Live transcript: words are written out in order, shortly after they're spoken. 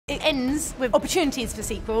It ends with opportunities for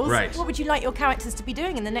sequels. Right. What would you like your characters to be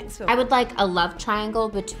doing in the next film? I would like a love triangle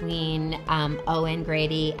between Owen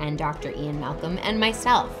Grady and Dr. Ian Malcolm and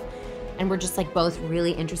myself. And we're just like both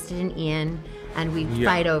really interested in Ian, and we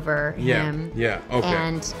fight over him. Yeah, okay.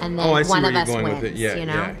 And then I see one where of you're us going wins, with it. Yeah, you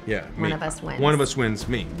know? yeah. One of us wins. One of us wins,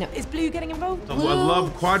 me. No. Is Blue getting involved? I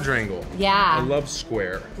love quadrangle. Yeah. I love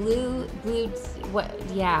square. Blue, what,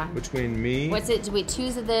 yeah. Between me. What's it, wait,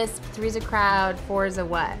 2's a this, 3's a crowd, 4's a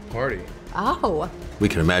what? Party. Oh. We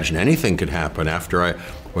can imagine anything could happen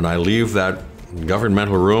when I leave that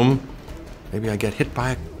governmental room. Maybe I get hit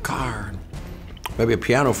by a car. Maybe a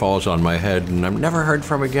piano falls on my head and I'm never heard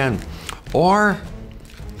from again. Or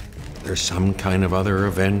there's some kind of other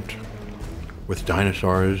event with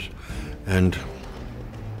dinosaurs and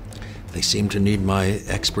they seem to need my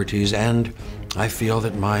expertise, and I feel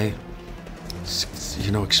that my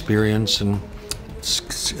experience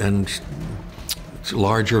and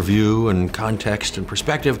larger view and context and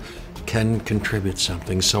perspective can contribute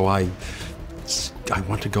something. So I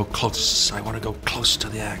want to go close. I want to go close to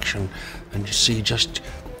the action and see just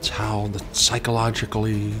how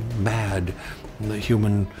psychologically mad the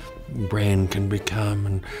human brain can become,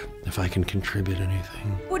 and if I can contribute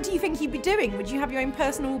anything. What do you think you'd be doing? Would you have your own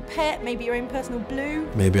personal pet, maybe your own personal Blue?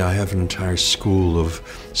 Maybe I have an entire school of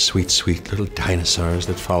sweet, sweet little dinosaurs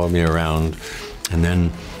that follow me around, and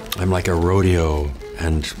then I'm like a rodeo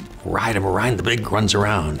and ride them around, the big runs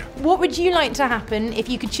around. What would you like to happen if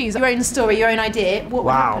you could choose your own story, your own idea? What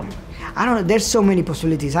would happen? I don't know, there's so many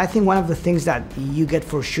possibilities. I think one of the things that you get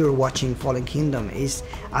for sure watching Fallen Kingdom is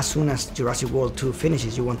as soon as Jurassic World 2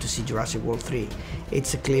 finishes, you want to see Jurassic World 3.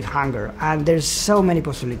 It's a cliffhanger, and there's so many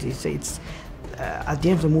possibilities. It's at the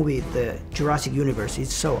end of the movie, the Jurassic universe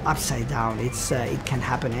is so upside down. It can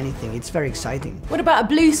happen anything. It's very exciting. What about a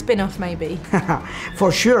Blue spin-off, maybe?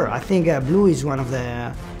 For sure. I think Blue is one of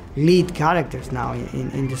the lead characters now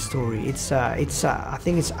in the story. I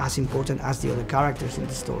think it's as important as the other characters in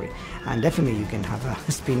the story, and definitely you can have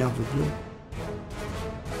a spin-off with Blue.